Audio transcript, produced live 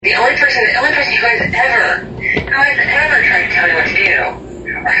person who has ever tried to tell me what to do,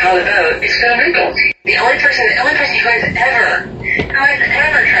 or how to vote, is Phil Mickelson. The only person who has ever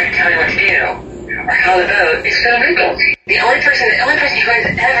tried to tell me what to do, or how to vote, is Phil Mickelson. The only person who has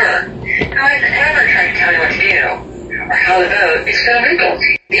ever tried to tell me what to do, or how to vote, is Phil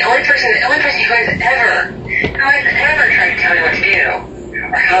Mickelson. The only person who has ever tried to tell me what to do,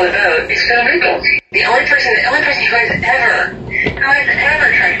 or how to vote, is Phil Mickelson. The only person who has ever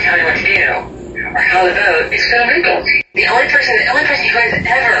tried to tell me what to do, or how to vote, is Phil Mickelson. The only person who has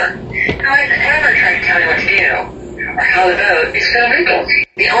ever tried to tell me what to do, or how to vote, is Phil Mickelson.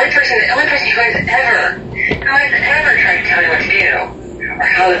 The only person who has ever tried to tell me what to do, or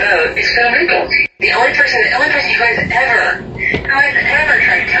how to vote, is Phil Mickelson. The only person who has ever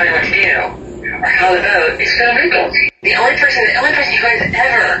tried to tell me what to do, or how to vote, is Phil Mickelson. The only person who has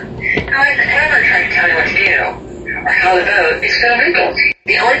ever tried to tell me what to do, or how to vote, is Phil Mickelson.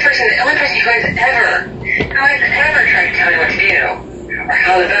 The only person who has ever tried to tell me what to do, or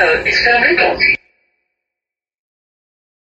how to vote, is Phil Mickelson.